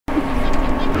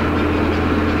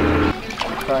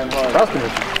time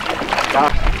customers.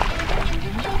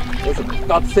 This is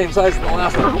about the same size as the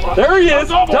last one. There he is!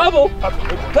 Double!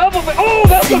 Double! Oh,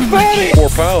 that's a fatty! 4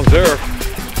 pounds there.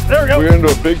 There we go. We're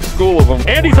into a big school of them.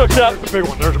 Andy's hooked up. There's a big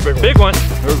one. There's a big one. Big one.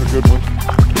 There's a good one.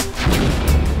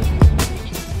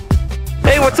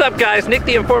 Hey, what's up guys? Nick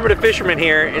the Informative Fisherman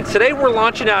here, and today we're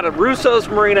launching out of Russo's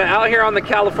Marina out here on the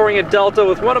California Delta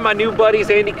with one of my new buddies,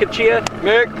 Andy Cuccia.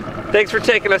 Nick. Thanks for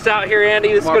taking us out here,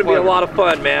 Andy. This is going to be a lot of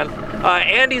fun, man.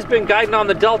 Andy's been guiding on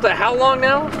the Delta how long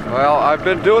now? Well, I've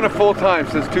been doing it full time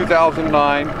since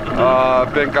 2009.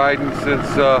 I've been guiding since,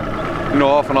 you know,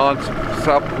 off and on,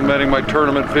 supplementing my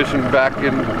tournament fishing back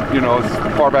in, you know,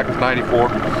 as far back as '94.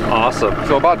 Awesome.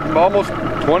 So about almost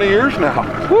 20 years now.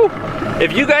 Woo!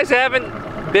 If you guys haven't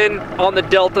been on the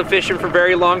Delta fishing for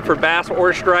very long for bass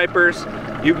or stripers,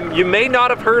 you may not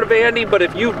have heard of Andy, but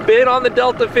if you've been on the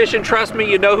Delta fishing, trust me,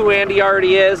 you know who Andy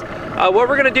already is. What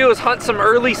we're gonna do is hunt some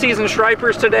early season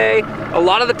stripers today. A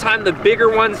lot of the time the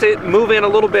bigger ones move in a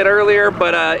little bit earlier,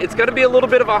 but it's gonna be a little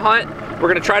bit of a hunt. We're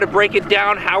gonna try to break it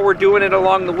down, how we're doing it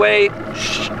along the way,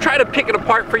 try to pick it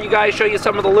apart for you guys, show you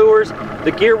some of the lures,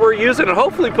 the gear we're using, and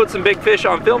hopefully put some big fish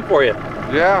on film for you.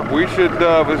 Yeah, we should,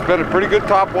 it's been a pretty good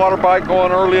topwater bite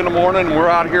going early in the morning. We're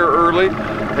out here early,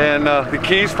 and the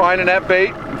key's finding that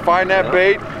bait. We find that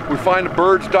bait, we find the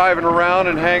birds diving around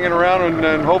and hanging around, and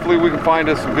then hopefully we can find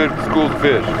us some good schools of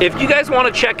fish. If you guys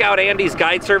want to check out Andy's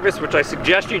guide service, which I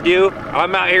suggest you do,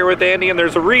 I'm out here with Andy and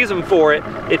there's a reason for it.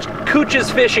 It's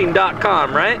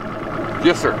coochesfishing.com, right?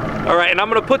 Yes, sir. All right, and I'm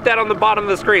gonna put that on the bottom of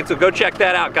the screen, so go check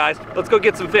that out, guys. Let's go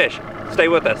get some fish. Stay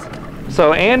with us.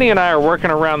 So Andy and I are working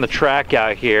around the track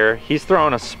out here. He's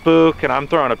throwing a spook and I'm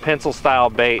throwing a pencil style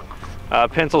bait.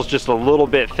 Pencil's just a little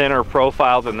bit thinner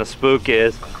profile than the spook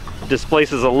is.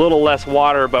 Displaces a little less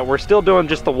water, but we're still doing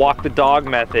just the walk the dog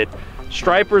method.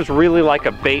 Stripers really like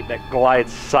a bait that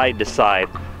glides side to side.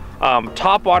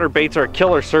 Topwater baits are a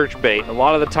killer search bait. A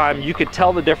lot of the time you could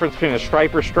tell the difference between a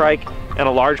striper strike and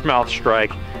a largemouth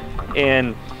strike,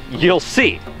 and you'll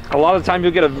see. A lot of the time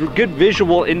you'll get a good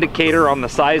visual indicator on the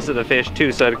size of the fish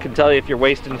too, so it can tell you if you're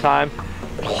wasting time.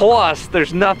 Plus,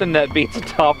 there's nothing that beats a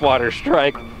topwater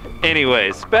strike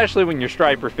anyways, especially when you're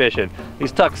striper fishing.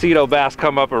 These tuxedo bass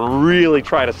come up and really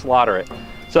try to slaughter it.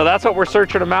 So that's what we're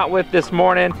searching them out with this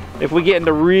morning. If we get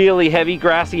into really heavy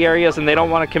grassy areas and they don't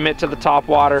want to commit to the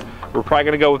topwater, we're probably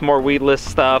gonna go with more weedless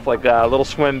stuff like little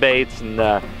swim baits and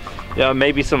you know,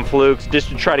 maybe some flukes just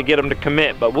to try to get them to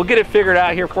commit. But we'll get it figured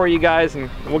out here for you guys and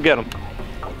we'll get them.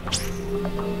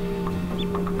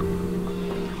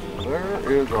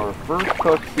 There is our first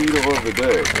tuxedo of the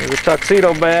day. There's a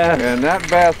tuxedo bass. And that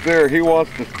bass there, he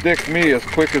wants to stick me as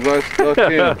quick as I stuck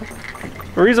him.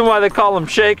 The reason why they call them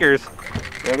shakers.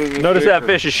 Notice shaker. that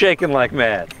fish is shaking like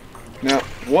mad. Now,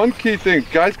 one key thing,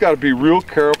 guys got to be real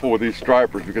careful with these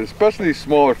stripers, because especially these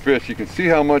smaller fish, you can see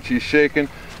how much he's shaking.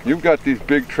 You've got these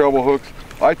big treble hooks.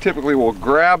 I typically will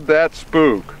grab that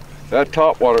spook, that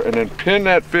topwater, and then pin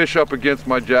that fish up against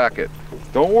my jacket.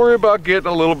 Don't worry about getting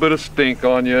a little bit of stink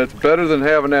on you. It's better than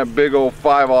having that big old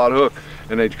 5/0 hook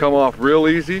and they come off real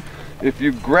easy. If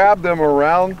you grab them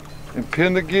around and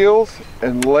pin the gills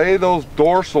and lay those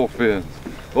dorsal fins.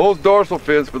 Those dorsal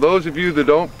fins, for those of you that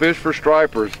don't fish for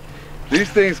stripers, these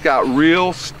things got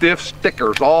real stiff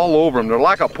stickers all over them. They're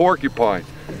like a porcupine.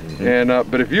 And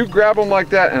but if you grab them like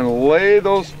that and lay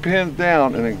those pins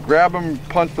down and then grab them and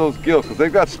punch those gills, because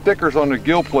they've got stickers on their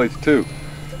gill plates too,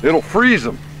 it'll freeze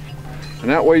them. And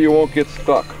that way you won't get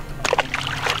stuck.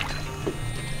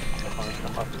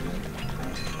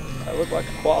 That looked like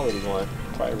a quality one.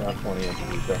 Probably around 20 inches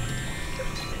or so.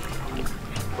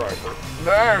 Striper.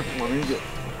 There's one.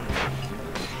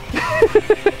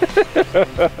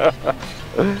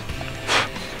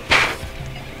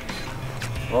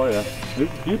 Oh yeah.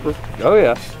 It's a keeper. Oh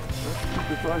yeah.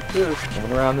 That's right there.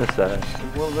 Coming around this side.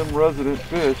 It's one of them resident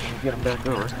fish. Get them back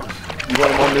over. You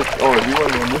want them on this? Oh, you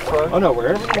want them on this side? Oh no,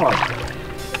 wherever you want.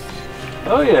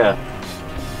 Oh yeah.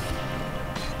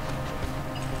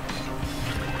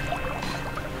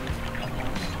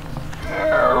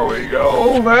 There we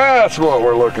go. That's what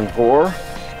we're looking for.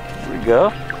 There we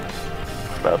go.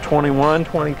 About 21,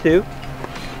 22.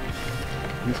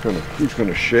 He's gonna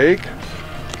shake.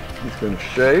 He's gonna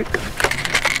shake.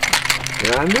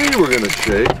 Yeah, I knew you were gonna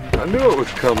shake. I knew it was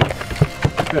coming.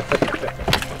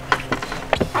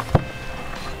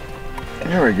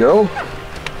 There we go.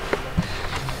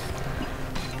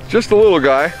 Just a little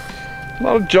guy.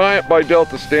 Not a giant by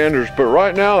Delta standards, but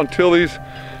right now, until these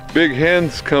big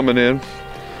hens coming in,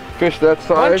 fish that size.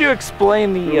 Why don't you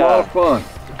explain the a lot of fun.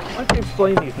 why don't you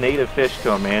explain these native fish to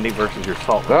them, Andy, versus your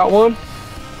salt? That one,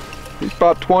 he's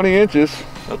about 20 inches.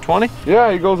 So 20?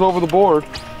 Yeah, he goes over the board.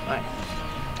 Nice.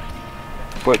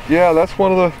 But yeah, that's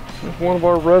one of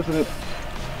our resident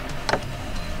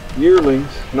yearlings.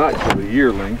 Not really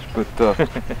yearlings, but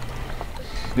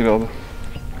you know,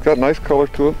 got nice color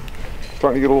to him.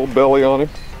 Starting to get a little belly on him.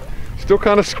 Still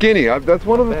kind of skinny. That's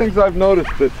one of the things I've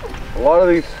noticed, that a lot of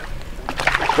these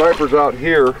stripers out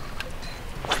here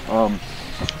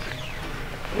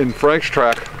in Frank's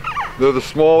track, they're the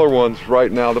smaller ones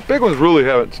right now. The big ones really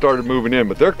haven't started moving in,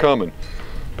 but they're coming.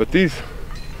 But these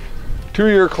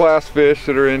 2-year class fish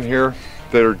that are in here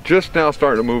that are just now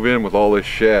starting to move in with all this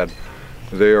shad,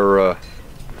 they're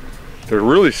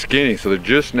really skinny, so they're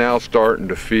just now starting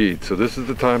to feed. So this is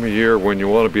the time of year when you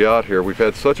want to be out here. We've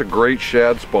had such a great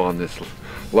shad spawn this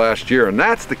last year, and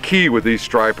that's the key with these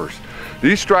stripers.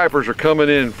 These stripers are coming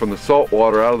in from the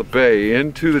saltwater out of the bay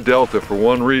into the delta for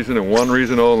one reason and one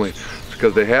reason only. It's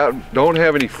because they don't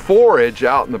have any forage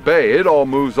out in the bay. It all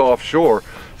moves offshore,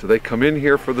 so they come in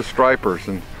here for the stripers,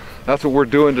 and that's what we're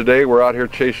doing today. We're out here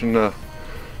chasing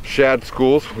shad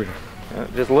schools.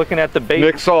 Just looking at the bait.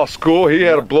 Nick saw a school, he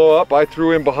had a blow up. I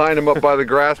threw in behind him up by the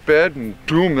grass bed, and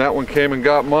boom, that one came and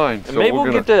got mine. So maybe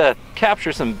we'll get to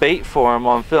capture some bait for him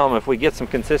on film if we get some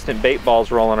consistent bait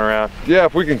balls rolling around. Yeah,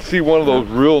 if we can see one of those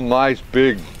real nice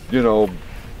big, you know,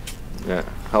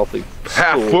 healthy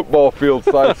half football field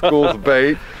size schools of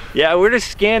bait. Yeah, we're just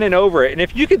scanning over it, and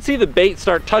if you can see the bait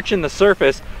start touching the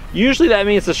surface, usually that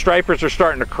means the stripers are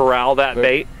starting to corral that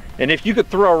bait. And if you could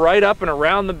throw right up and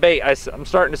around the bait, I'm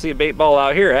starting to see a bait ball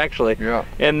out here actually. Yeah.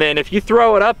 And then if you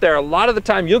throw it up there, a lot of the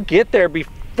time you'll get there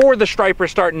before the stripers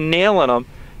start nailing them,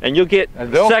 and you'll get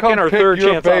second or third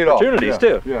chance opportunities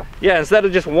too. Yeah, instead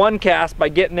of just one cast, by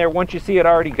getting there once you see it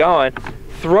already gone,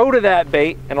 throw to that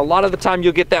bait, and a lot of the time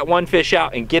you'll get that one fish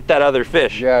out and get that other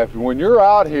fish. Yeah, when you're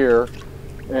out here,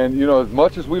 and you know, as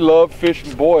much as we love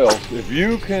fishing boils, if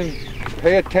you can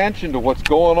pay attention to what's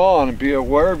going on and be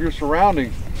aware of your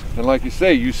surroundings, and like you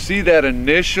say, you see that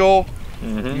initial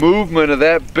movement of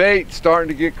that bait starting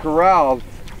to get corralled,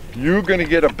 you're going to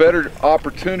get a better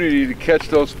opportunity to catch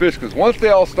those fish. Because once they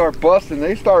all start busting,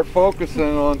 they start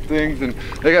focusing on things, and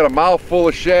they got a mouthful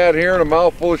of shad here and a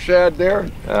mouthful of shad there.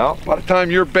 Yeah. By the time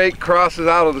your bait crosses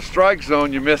out of the strike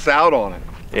zone, you miss out on it.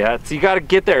 Yeah, so you got to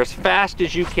get there as fast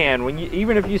as you can.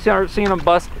 Even if you start seeing them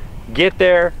bust, get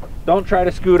there. Don't try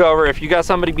to scoot over. If you got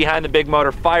somebody behind the big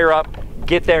motor, fire up.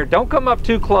 Get there. Don't come up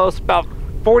too close. About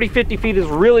 40-50 feet is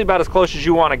really about as close as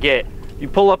you want to get. You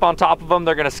pull up on top of them,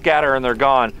 they're going to scatter and they're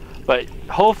gone. But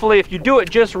hopefully if you do it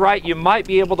just right, you might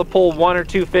be able to pull 1 or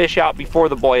 2 fish out before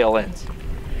the boil ends.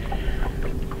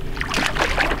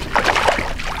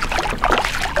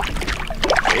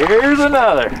 Here's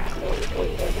another.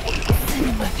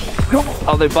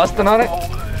 Oh, they busting on it?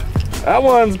 That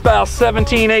one's about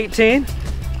 17, 18.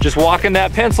 Just walking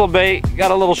that pencil bait. Got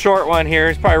a little short one here.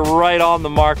 He's probably right on the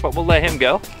mark, but we'll let him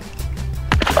go.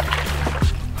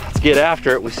 Let's get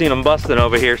after it. We've seen him busting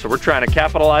over here, so we're trying to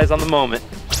capitalize on the moment.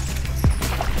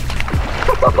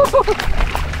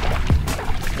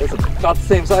 It's about the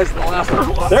same size as the last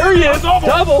one. There he is!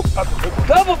 Double!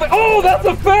 Double! Oh, that's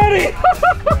a fatty!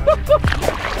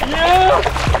 Yeah!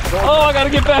 Oh, I gotta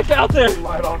get back out there.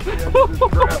 Right off the edge of this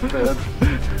grass bed.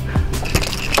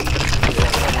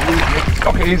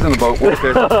 Okay, he's in the boat.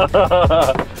 Okay.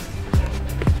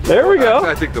 There we go.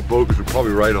 I think the boats are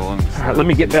probably right along. All right, let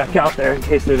me get back out there in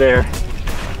case they're there.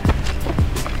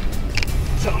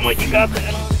 Tell them what you got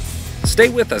there. Stay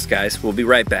with us, guys. We'll be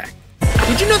right back.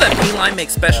 Did you know that P-Line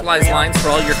makes specialized lines for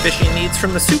all your fishing needs?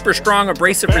 From the super strong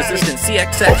abrasive resistant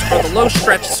CXX for the low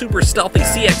stretch super stealthy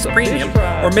CX Premium,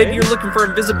 or maybe you're looking for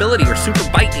invisibility or super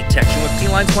bite detection with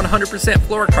P-Line's 100%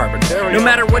 fluorocarbon. No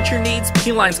matter what your needs,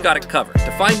 P-Line's got it covered.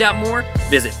 To find out more,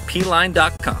 visit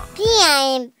P-Line.com.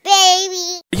 P-Line,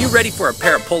 baby! Are you ready for a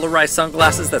pair of polarized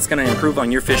sunglasses that's going to improve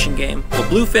on your fishing game? Well,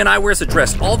 Bluefin Eyewear's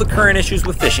addressed all the current issues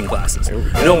with fishing glasses.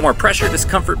 No more pressure,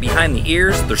 discomfort behind the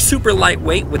ears, they're super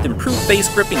lightweight with improved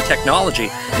face gripping technology,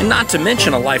 and not to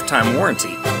mention a lifetime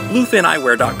warranty.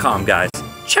 BluefinEyewear.com, guys.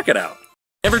 Check it out.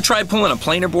 Ever tried pulling a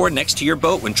planer board next to your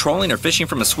boat when trolling or fishing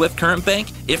from a swift current bank?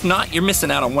 If not, you're missing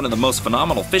out on one of the most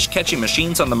phenomenal fish catching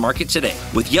machines on the market today.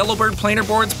 With Yellowbird planer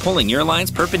boards pulling your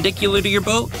lines perpendicular to your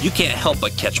boat, you can't help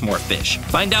but catch more fish.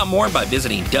 Find out more by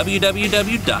visiting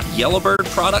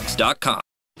www.yellowbirdproducts.com.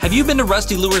 Have you been to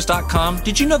rustylures.com?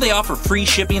 Did you know they offer free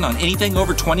shipping on anything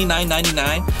over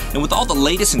 $29.99? And with all the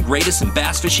latest and greatest in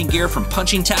bass fishing gear, from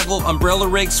punching tackle, umbrella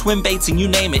rigs, swim baits, and you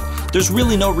name it, there's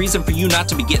really no reason for you not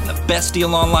to be getting the best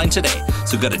deal online today.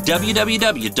 So go to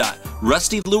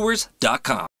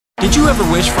www.rustylures.com. Did you ever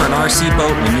wish for an RC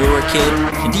boat when you were a kid?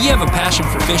 And do you have a passion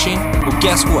for fishing? Well,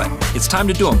 guess what? It's time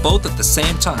to do them both at the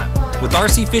same time. With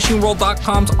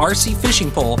RCFishingWorld.com's RC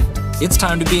Fishing Pole, it's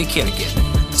time to be a kid again.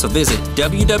 So visit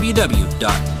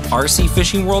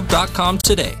www.rcfishingworld.com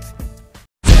today.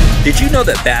 Did you know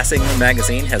that Bass Angler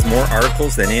Magazine has more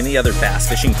articles than any other bass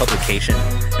fishing publication?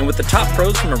 And with the top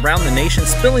pros from around the nation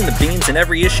spilling the beans in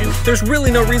every issue, there's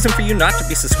really no reason for you not to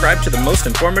be subscribed to the most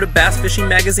informative bass fishing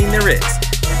magazine there is,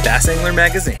 Bass Angler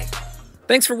Magazine.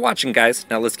 Thanks for watching, guys.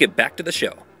 Now let's get back to the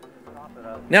show.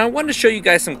 Now I wanted to show you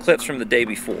guys some clips from the day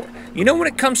before. You know, when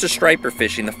it comes to striper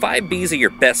fishing, the 5 B's are your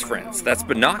best friends. That's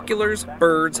binoculars,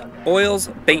 birds, oils,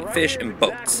 bait fish, and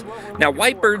boats. Now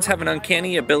white birds have an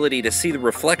uncanny ability to see the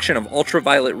reflection of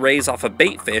ultraviolet rays off of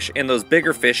bait fish and those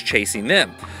bigger fish chasing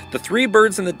them. The 3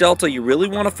 birds in the delta you really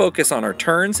want to focus on are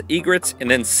terns, egrets, and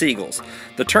then seagulls.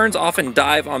 The terns often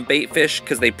dive on bait fish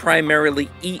because they primarily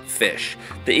eat fish.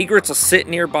 The egrets will sit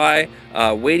nearby,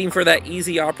 waiting for that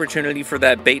easy opportunity for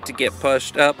that bait to get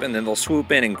pushed up, and then they'll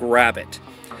swoop in and grab it.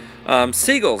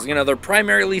 Seagulls, you know, they're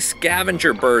primarily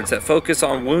scavenger birds that focus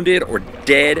on wounded or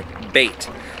dead bait.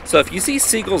 So if you see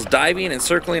seagulls diving and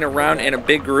circling around in a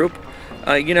big group,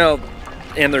 you know,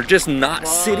 and they're just not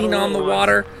sitting on the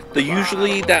water,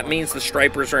 usually that means the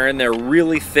stripers are in there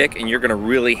really thick and you're going to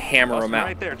really hammer them out.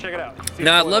 Right there, check it out.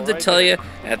 Now I'd love to tell you,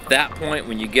 at that point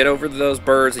when you get over to those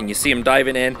birds and you see them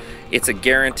diving in, it's a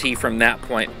guarantee from that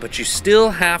point, but you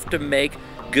still have to make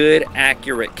good,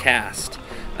 accurate cast.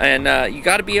 And you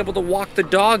got to be able to walk the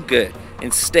dog good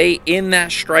and stay in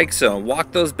that strike zone.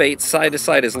 Walk those baits side to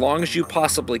side as long as you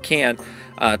possibly can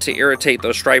to irritate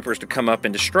those stripers to come up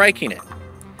into striking it.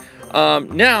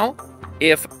 Now,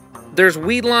 if there's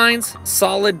weed lines,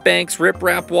 solid banks,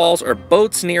 riprap walls, or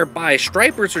boats nearby,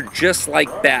 stripers are just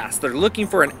like bass. They're looking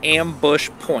for an ambush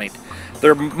point.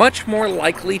 They're much more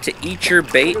likely to eat your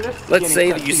bait. Let's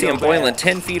say that you see them boiling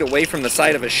 10 feet away from the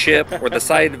side of a ship or the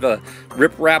side of a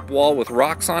riprap wall with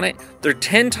rocks on it. They're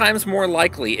 10 times more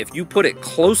likely if you put it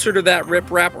closer to that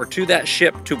riprap or to that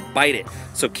ship to bite it.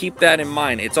 So keep that in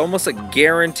mind. It's almost a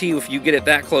guarantee if you get it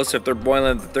that close, if they're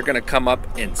boiling, that they're gonna come up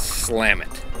and slam it.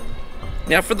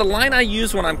 Now for the line I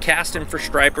use when I'm casting for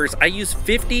stripers, I use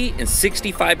 50 and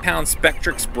 65 pound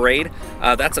Spectrix braid.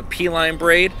 That's a P-line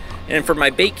braid. And for my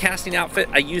bait casting outfit,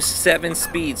 I use 7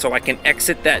 speed so I can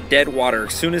exit that dead water.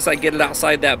 As soon as I get it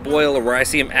outside that boil or where I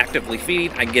see them actively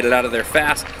feeding, I get it out of there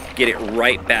fast, get it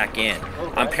right back in.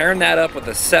 I'm pairing that up with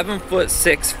a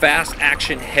 7'6" fast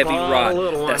action heavy rod.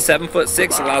 That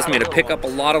 7'6" allows me to pick up a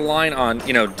lot of line on,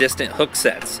 you know, distant hook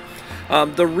sets.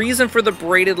 The reason for the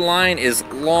braided line is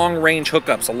long range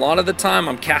hookups. A lot of the time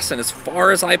I'm casting as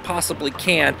far as I possibly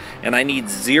can and I need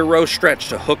 0 stretch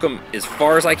to hook them as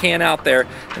far as I can out there,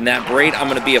 and that braid I'm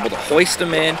going to be able to hoist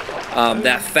them in.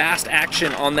 That fast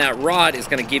action on that rod is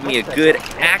going to give me a good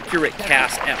accurate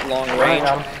cast at long range,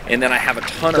 and then I have a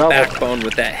ton of backbone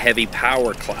with that heavy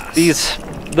power class.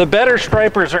 The better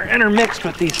stripers are intermixed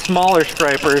with these smaller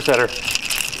stripers that are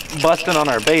busting on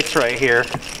our baits right here.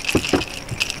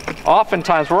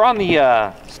 Oftentimes, we're on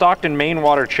the Stockton main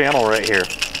water channel right here.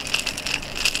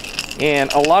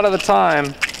 And a lot of the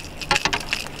time,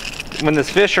 when these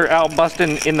fish are out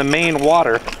busting in the main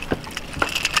water,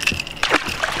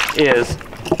 is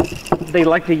they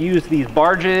like to use these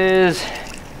barges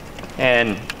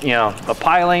and, you know, the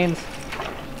pilings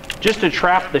just to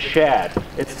trap the shad.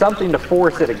 It's something to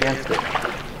force it against it.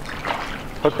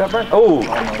 Hooked up, Brent? Oh,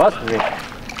 busted me.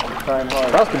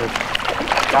 Busted me.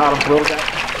 Got him, little guy.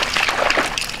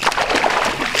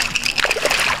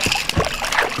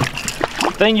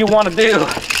 Thing you want to do,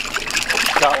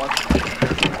 got one,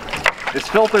 is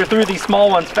filter through these small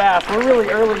ones fast. We're really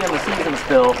early in the season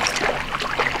still,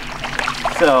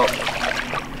 so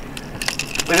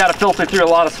we got to filter through a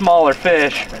lot of smaller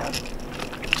fish.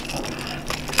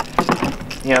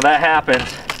 You know, that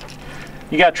happens.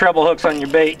 You got treble hooks on your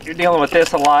bait, you're dealing with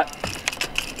this a lot.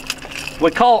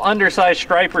 We call undersized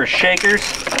stripers shakers,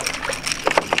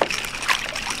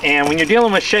 and when you're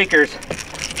dealing with shakers,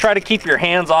 try to keep your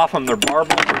hands off them. Their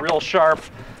barbels are real sharp.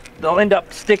 They'll end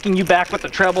up sticking you back with the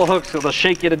treble hooks, so they'll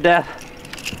shake you to death.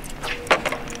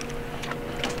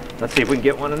 Let's see if we can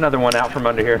get another one out from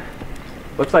under here.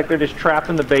 Looks like they're just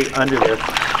trapping the bait under this.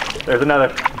 There's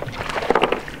another.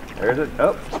 There's it.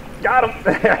 Oh, got him.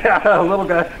 A little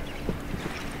guy.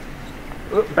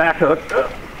 Oop, back hook.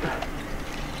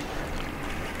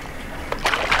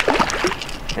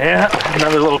 Yeah,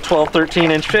 another little 12,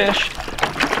 13-inch fish.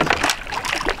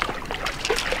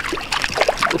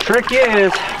 The trick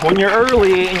is, when you're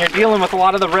early and you're dealing with a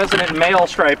lot of the resident male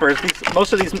stripers,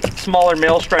 most of these smaller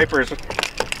male stripers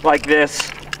like this,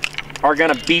 are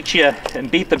gonna beat you and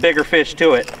beat the bigger fish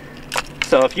to it.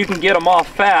 So if you can get them off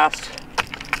fast,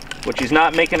 which he's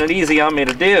not making it easy on me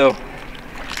to do,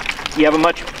 you have a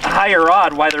much higher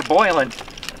odd while they're boiling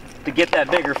to get that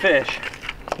bigger fish.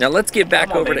 Now let's get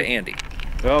back over to Andy.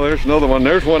 Well, there's another one.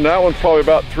 There's one. That one's probably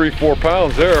about 3-4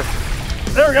 pounds there.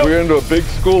 There we go. We're into a big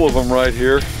school of them right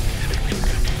here.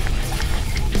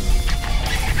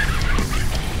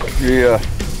 We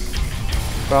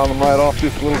found them right off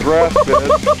this little grass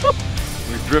bed.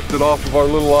 We drifted off of our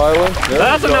little island.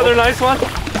 That's another nice one.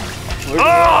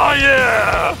 Oh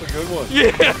yeah! That's a good one.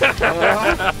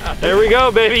 Yeah! There we go,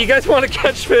 baby. You guys want to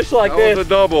catch fish like this? That was a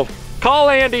double. Call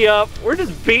Andy up. We're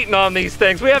just beating on these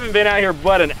things. We haven't been out here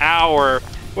but an hour.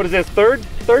 What is this, third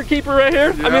keeper right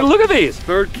here? Yeah. I mean, look at these.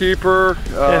 Third keeper.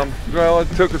 Well, it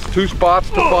took us 2 spots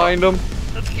to find them.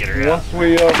 Let's get her out.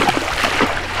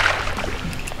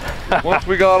 Once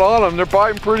we got on them, they're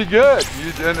biting pretty good.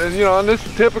 And you know, and this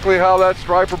is typically how that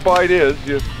striper bite is.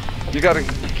 You got to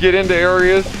get into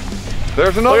areas.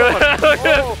 There's another one. Look at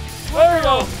that. There we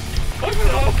go.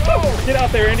 Oh. Get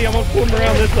out there, Andy. I'm gonna pull him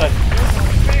around this side.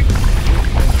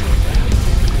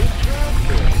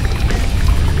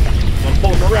 I'm gonna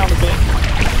pull him around a bit.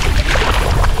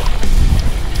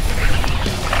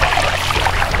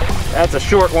 That's a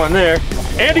short one there.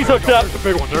 Andy's hooked up. There's a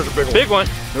big one. There's a big one. Big one.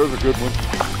 There's a good one.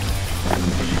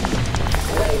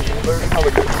 There's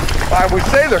another good one. I would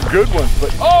say they're good ones,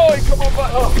 but oh, he come on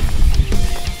by.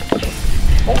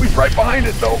 Oh, he's right behind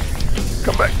it though.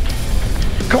 Come back.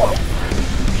 Come on.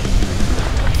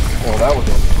 Oh, that was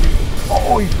a.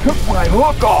 Oh, he took my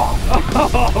hook off.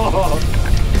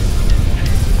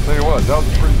 Tell you what, that was a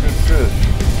pretty good fish.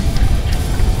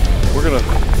 We're gonna.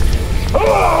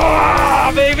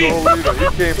 Ah, baby! He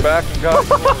came back and got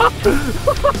yours.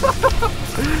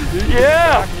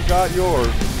 Yeah! He got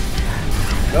yours.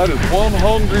 That is one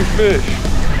hungry fish.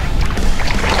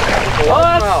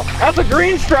 Oh, that's a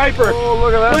green striper. Oh,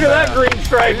 look at that. Look at that green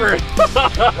striper.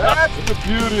 That's the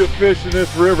beauty of fishing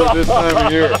this river this time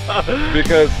of year.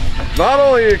 Because not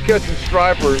only are you catching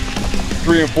stripers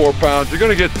 3 and 4 pounds, you're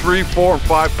going to get 3, 4, and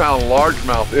 5 pound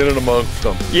largemouth in and amongst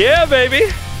them. Yeah,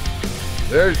 baby.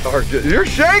 There's our, you're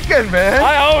shaking, man.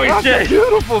 I always That's shake. a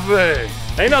beautiful thing.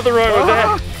 Ain't nothing wrong with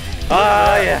that.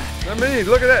 Yeah. I mean,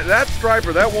 look at that. That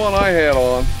striper, that one I had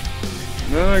on.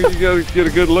 No, you got to get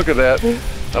a good look at that. And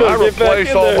I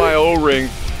replaced all my O-rings,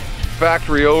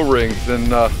 factory O-rings, and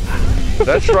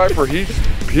that striper, he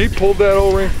pulled that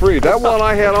O-ring free. That one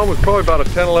I had on was probably about a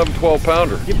 10, 11, 12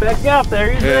 pounder. Get back out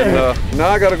there. He's there. And now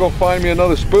I got to go find me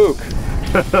another spook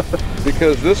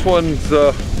because this one's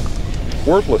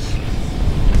worthless.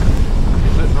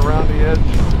 Sitting around the edge.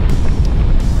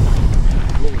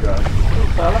 Little guy.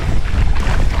 Little fella.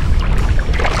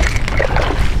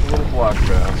 Little black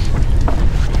bass.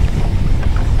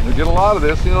 You get a lot of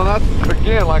this, you know, that's,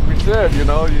 again, like we said, you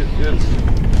know, it's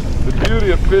the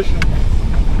beauty of fishing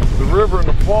the river in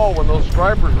the fall when those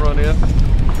stripers run in.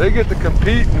 They get to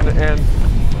competing and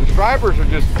the stripers are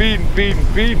just feeding,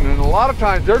 and a lot of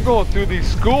times they're going through these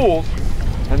schools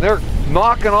and they're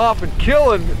knocking off and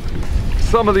killing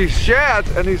some of these shads,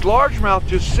 and these largemouth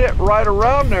just sit right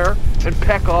around there and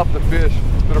peck off the fish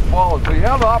that are falling. So you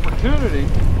have the opportunity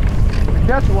to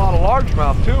catch a lot of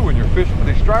largemouth too when you're fishing with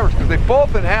these stripers because they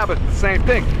both inhabit the same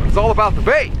thing. It's all about the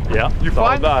bait. Yeah. You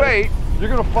find the bait, you're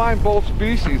going to find both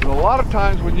species. And a lot of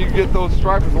times when you get those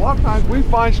stripers, a lot of times we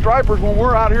find stripers when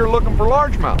we're out here looking for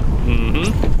largemouth.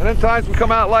 Mm-hmm. And then times we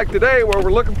come out like today where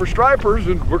we're looking for stripers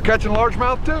and we're catching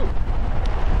largemouth too.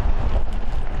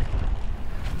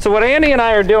 So what Andy and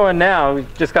I are doing now, we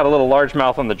just got a little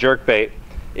largemouth on the jerkbait,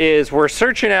 is we're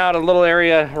searching out a little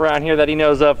area around here that he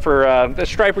knows of for the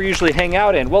striper usually hang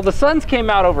out in. Well, the suns came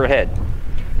out overhead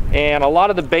and a lot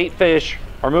of the bait fish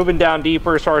are moving down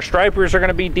deeper, so our stripers are going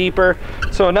to be deeper.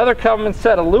 So another common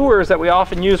set of lures that we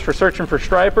often use for searching for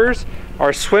stripers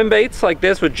are swim baits like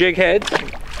this with jig heads.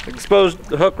 Exposed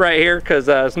the hook right here because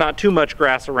there's not too much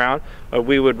grass around.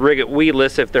 We would rig it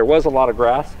weedless if there was a lot of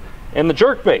grass. And the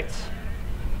jerk baits.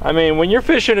 I mean, when you're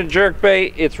fishing a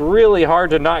jerkbait, it's really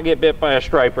hard to not get bit by a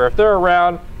striper. If they're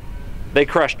around, they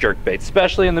crush jerkbaits,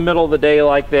 especially in the middle of the day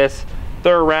like this. If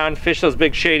they're around, fish those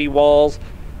big shady walls.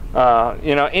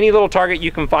 You know, any little target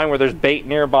you can find where there's bait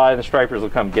nearby, the stripers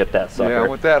will come get that sucker. Yeah,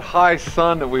 with that high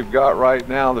sun that we've got right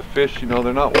now, the fish, you know,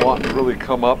 they're not wanting to really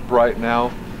come up right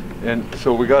now. And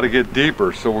so we got to get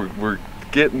deeper. So we're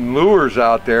getting lures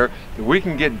out there that we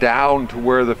can get down to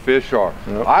where the fish are.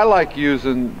 Yep. I like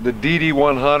using the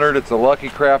DD100. It's a Lucky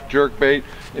Craft jerkbait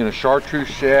in a chartreuse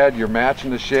shad. You're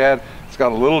matching the shad. It's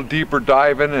got a little deeper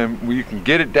diving and you can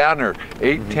get it down there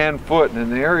 8, 10 foot. And in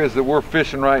the areas that we're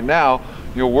fishing right now,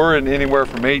 You know, we're in anywhere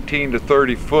from 18 to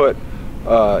 30 foot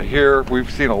here.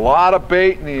 We've seen a lot of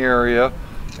bait in the area,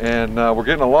 and we're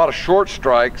getting a lot of short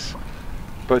strikes,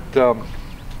 but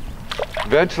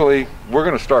eventually we're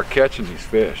going to start catching these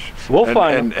fish. We'll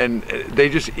find them. And they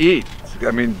just eat.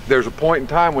 I mean, there's a point in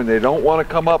time when they don't want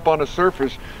to come up on the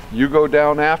surface. You go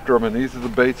down after them, and these are the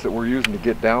baits that we're using to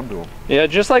get down to them. Yeah,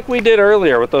 just like we did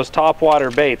earlier with those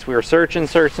topwater baits. We were searching,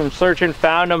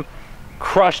 found them,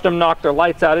 crushed them, knocked their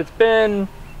lights out. It's been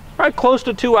right close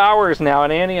to 2 hours now,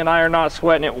 and Andy and I are not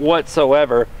sweating it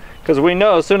whatsoever, because we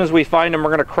know as soon as we find them, we're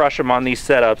going to crush them on these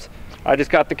setups. I just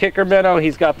got the kicker minnow,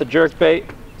 he's got the jerk bait.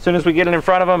 As soon as we get it in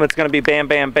front of them, it's going to be bam,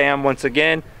 bam, bam once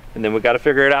again, and then we got to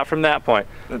figure it out from that point.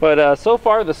 But so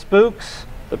far, the spooks,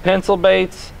 the pencil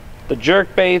baits, the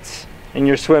jerk baits, and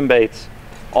your swim baits,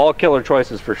 all killer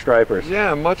choices for stripers.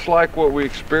 Yeah, much like what we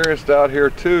experienced out here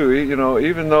too. You know,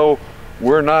 even though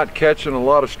we're not catching a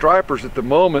lot of stripers at the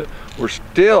moment, we're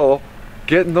still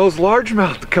getting those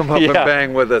largemouth to come up and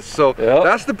bang with us. So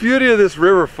that's the beauty of this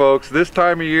river, folks. This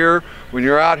time of year, when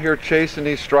you're out here chasing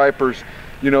these stripers,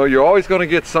 you know, you're always going to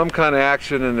get some kind of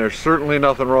action, and there's certainly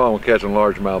nothing wrong with catching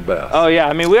largemouth bass. Oh yeah,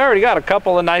 I mean, we already got a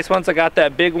couple of nice ones. I got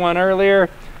that big one earlier.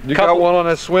 You got one on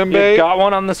that swim bait? Got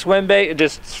one on the swim bait.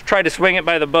 Just tried to swing it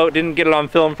by the boat. Didn't get it on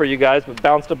film for you guys, but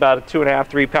bounced about a 2.5,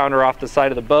 3 pounder off the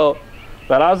side of the boat.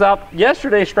 But I was out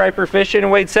yesterday striper fishing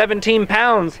and weighed 17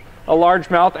 pounds of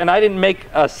largemouth, and I didn't make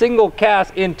a single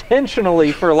cast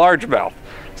intentionally for largemouth.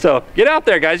 So get out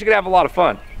there, guys. You can have a lot of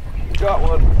fun. Got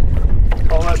one.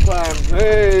 All that time.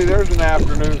 Hey, there's an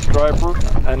afternoon striper.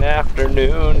 An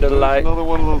afternoon delight. Another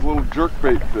one of those little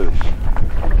jerkbait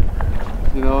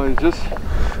fish. You know, it's just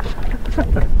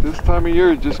this time of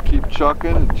year, you just keep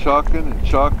chucking and chucking and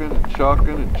chucking and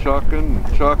chucking and chucking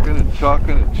and chucking and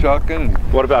chucking and chucking. And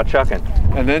what about chucking?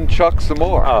 And then chuck some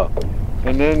more. Oh.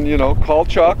 And then, you know, call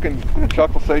Chuck, and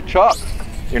Chuck will say, Chuck.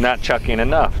 You're not chucking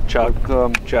enough. Chuck,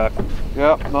 but, Chuck.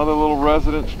 Yeah, another little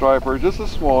resident striper, just a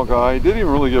small guy. He didn't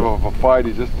even really give up a fight,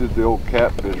 he just did the old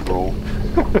catfish roll.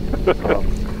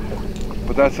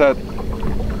 But that's that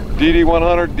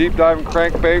DD100 deep diving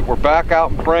crankbait. We're back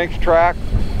out in Frank's track.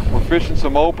 We're fishing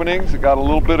some openings. It got a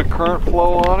little bit of current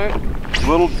flow on it, a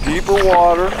little deeper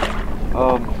water.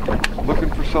 Looking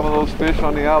for some of those fish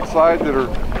on the outside that are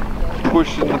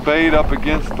pushing the bait up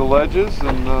against the ledges,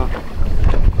 and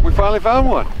we finally found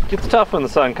one. Gets tough when the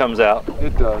sun comes out.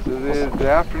 It does. The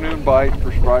afternoon bite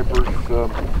for stripers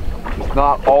is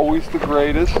not always the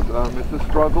greatest. It's a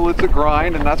struggle, it's a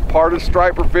grind, and that's part of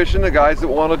striper fishing. The guys that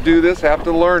want to do this have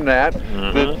to learn that.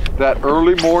 That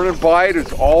early morning bite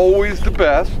is always the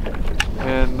best.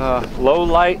 And low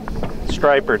light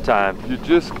striper time. You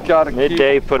just got to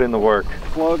midday, put in the work.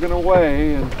 Plugging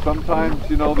away, and sometimes,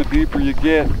 you know, the deeper you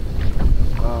get,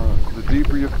 the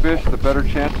deeper you fish, the better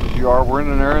chances you are. We're in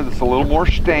an area that's a little more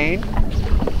stained,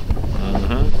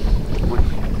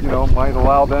 which, you know, might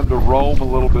allow them to roam a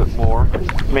little bit more.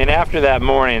 I mean, after that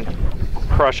morning,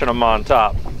 crushing them on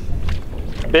top,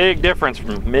 big difference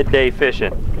from midday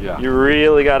fishing. Yeah. You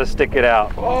really got to stick it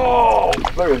out. Oh,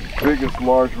 look at the biggest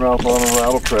largemouth on a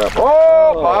rattle trap.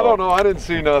 Oh, I don't know. I didn't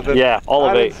see nothing. Yeah, all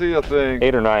of 8. I didn't see a thing.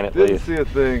 8 or 9 at Didn't least. see a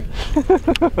thing.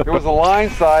 It was a line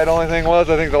side. Only thing was,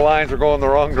 I think the lines were going the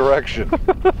wrong direction.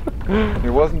 It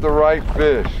wasn't the right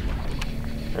fish.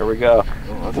 There we go.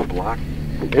 Oh, that's a black.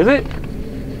 Is it?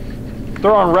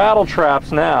 They're on rattle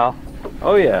traps now.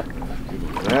 Oh yeah.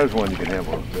 There's one you can have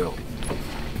on film.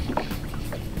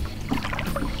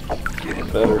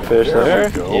 Better fish there.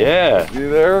 Yeah. See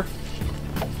there?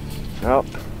 Yep.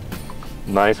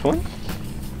 Nice one.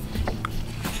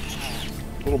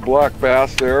 Little black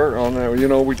bass there on there. You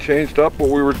know, we changed up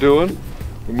what we were doing.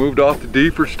 We moved off the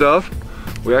deeper stuff.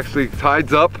 We actually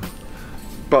tides up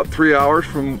about 3 hours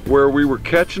from where we were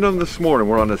catching them this morning.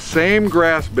 We're on the same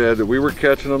grass bed that we were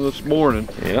catching them this morning.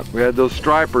 Yep. We had those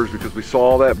stripers because we saw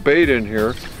all that bait in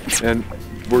here, and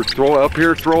we're up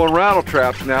here throwing rattle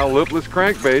traps now, lipless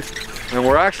crankbaits, and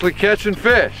we're actually catching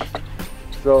fish.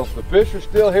 So the fish are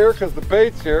still here because the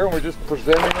bait's here, and we're just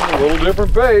presenting them a little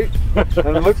different bait.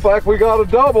 And it looks like we got a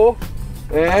double.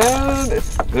 And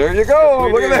there you go.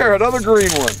 Look at there, another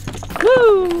green one.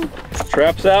 Woo!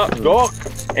 Traps out. Duck.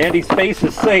 Andy's face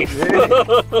is safe.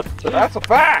 That's a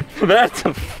fact. That's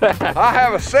a fact. I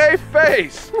have a safe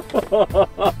face.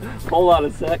 Hold on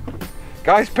a sec.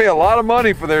 Guys pay a lot of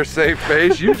money for their safe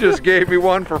face. You just gave me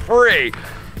one for free.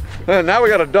 And now we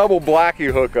got a double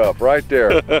blackie hookup right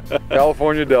there.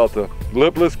 California Delta.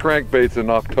 Lipless crankbaits in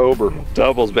October.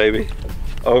 Doubles, baby.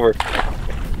 Over.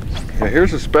 Now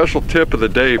here's a special tip of the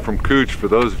day from Cooch for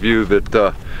those of you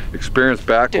that experience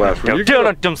backlash. When you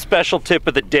get a special tip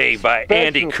of the day by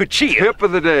Andy Cuccia. Tip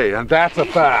of the day, and that's a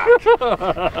fact.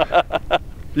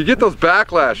 You get those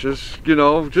backlashes, you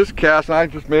know, just cast. I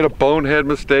just made a bonehead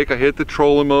mistake. I hit the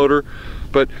trolling motor.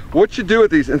 But what you do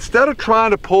with these, instead of trying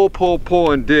to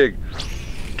pull and dig,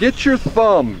 get your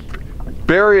thumb,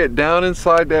 bury it down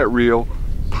inside that reel,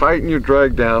 tighten your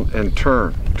drag down and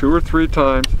turn 2 or 3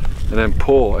 times and then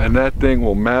pull, and that thing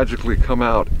will magically come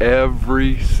out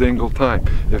every single time.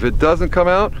 If it doesn't come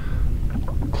out,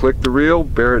 click the reel,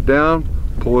 bear it down,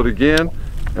 pull it again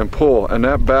and pull, and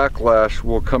that backlash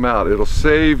will come out. It'll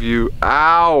save you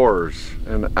hours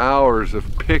and hours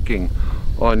of picking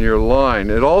on your line.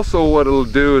 It also, what it'll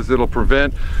do is it'll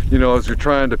prevent, you know, as you're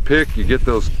trying to pick, you get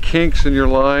those kinks in your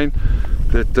line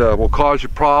that will cause you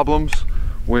problems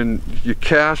when you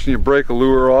cast and you break a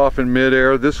lure off in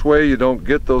midair. This way you don't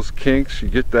get those kinks, you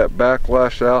get that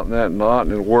backlash out and that knot,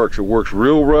 and it works. It works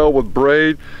real well with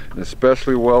braid and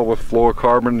especially well with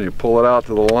fluorocarbon. You pull it out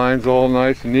to the lines all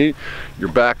nice and neat,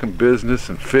 you're back in business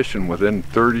and fishing within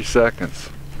 30 seconds.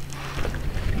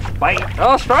 Bite.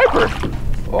 Oh, striper.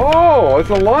 Oh, it's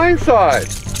a line side.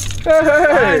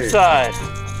 Hey, Line side.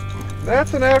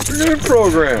 That's an afternoon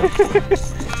program.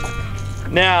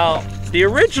 Now, the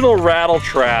original rattle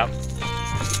trap,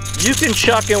 you can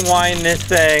chuck and wind this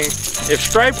thing. If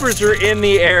stripers are in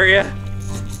the area,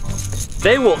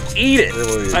 they will eat it.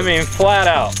 I mean, flat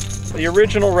out. The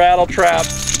original rattle trap,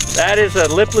 that is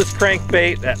a lipless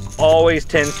crankbait that always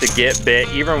tends to get bit,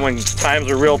 even when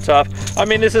times are real tough. I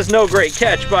mean, this is no great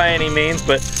catch by any means,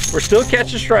 but we're still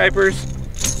catching stripers.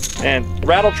 And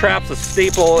rattle trap's a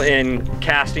staple in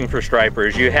casting for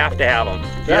stripers. You have to have them.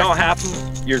 If you don't have them,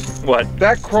 you're what?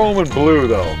 That chrome and blue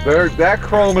though, that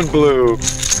chrome and blue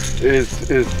is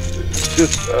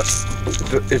just,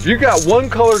 if you got one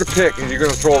color to pick and you're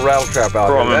gonna throw a rattle trap out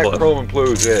there, that chrome and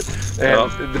blue is it.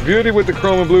 And the beauty with the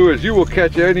chrome and blue is you will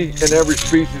catch any and every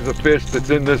species of fish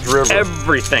that's in this river.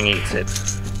 Everything eats it.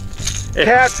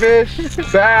 Catfish,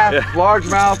 bass,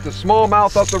 largemouth, the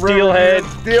smallmouth up the river, steelhead,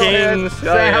 kings,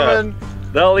 salmon.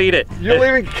 They'll eat it. You'll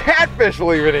even catfish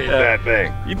will even eat that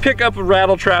thing. You pick up a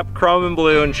rattle trap, chrome and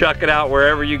blue, and chuck it out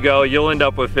wherever you go, you'll end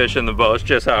up with fish in the boat. It's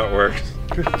just how it works.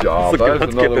 Good job.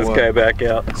 Let's get this guy back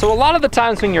out. So a lot of the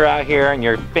times when you're out here and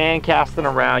you're fan casting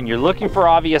around, you're looking for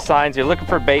obvious signs, you're looking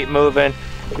for bait moving,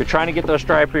 you're trying to get those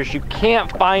stripers, you can't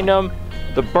find them,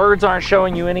 the birds aren't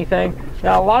showing you anything.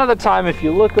 Now a lot of the time, if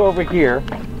you look over here,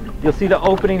 you'll see the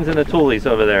openings in the toolies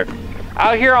over there.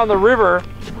 Out here on the river,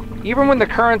 even when the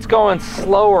current's going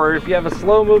slower, if you have a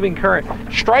slow moving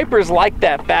current, stripers like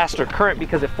that faster current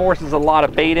because it forces a lot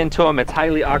of bait into them. It's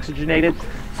highly oxygenated.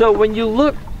 So when you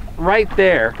look right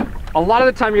there, a lot of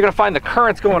the time you're gonna find the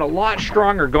current's going a lot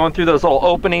stronger, going through those little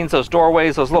openings, those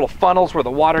doorways, those little funnels where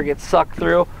the water gets sucked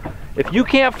through. If you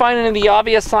can't find any of the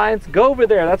obvious signs, go over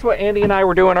there. That's what Andy and I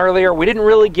were doing earlier. We didn't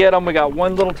really get them. We got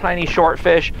one little tiny short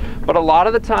fish, but a lot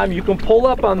of the time you can pull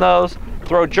up on those,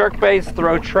 throw jerk baits,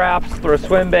 throw traps, throw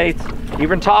swim baits,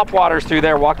 even top waters through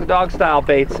there, walk the dog style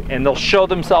baits, and they'll show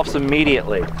themselves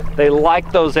immediately. They like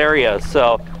those areas.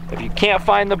 So if you can't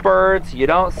find the birds, you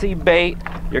don't see bait,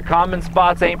 your common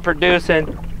spots ain't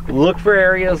producing, look for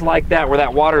areas like that where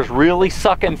that water's really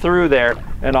sucking through there,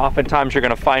 and oftentimes you're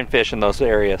gonna find fish in those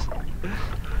areas.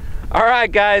 All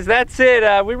right, guys, that's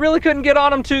it. We really couldn't get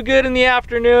on them too good in the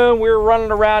afternoon. We were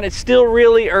running around. It's still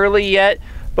really early yet,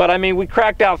 but I mean, we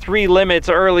cracked out 3 limits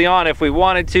early on. If we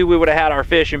wanted to, we would have had our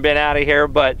fish and been out of here,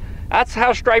 but that's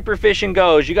how striper fishing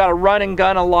goes. You gotta run and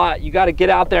gun a lot. You gotta get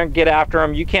out there and get after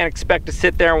them. You can't expect to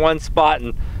sit there in one spot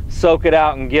and soak it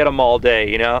out and get them all day,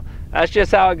 you know? That's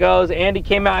just how it goes. Andy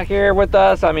came out here with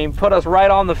us. I mean, put us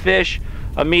right on the fish.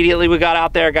 Immediately we got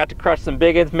out there, got to crush some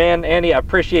big ones. Man, Andy, I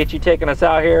appreciate you taking us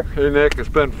out here. Hey Nick, it's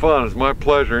been fun. It's my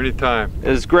pleasure anytime. It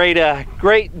was great,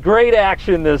 great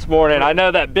action this morning. I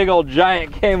know that big old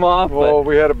giant came off. Well,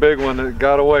 we had a big one that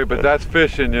got away, but that's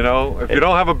fishing, you know. If you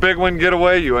don't have a big one get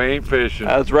away, you ain't fishing.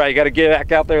 That's right, you gotta get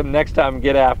back out there the next time and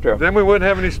get after them. Then we wouldn't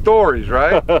have any stories,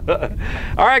 right?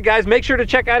 All right, guys, make sure to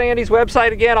check out Andy's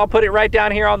website again. I'll put it right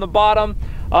down here on the bottom.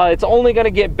 It's only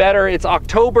gonna get better. It's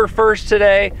October 1st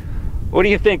today. What do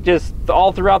you think, just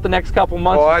all throughout the next couple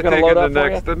months? Well, I think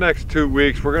in the next 2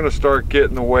 weeks, we're going to start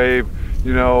getting the wave,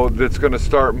 you know, that's going to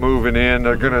start moving in.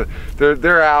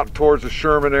 They're out towards the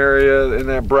Sherman area in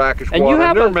that brackish water.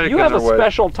 And you have a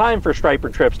special time for striper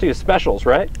trips too, specials,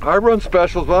 right? I run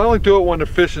specials, but I only do it when the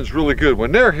fishing's really good.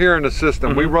 When they're here in the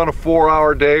system, we run a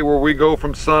 4-hour day where we go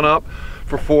from sun up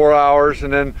for 4 hours,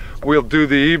 and then we'll do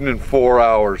the evening 4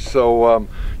 hours. So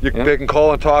they can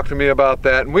call and talk to me about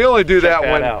that. And we only do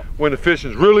that when the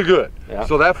fishing's really good. Yeah.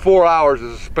 So that 4 hours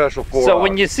is a special 4 hours. So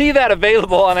when you see that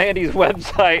available on Andy's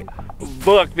website,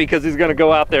 book, because he's gonna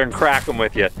go out there and crack them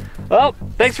with you. Well,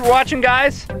 thanks for watching,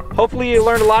 guys. Hopefully you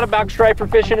learned a lot about striper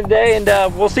fishing today, and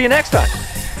we'll see you next time.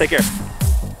 Take care.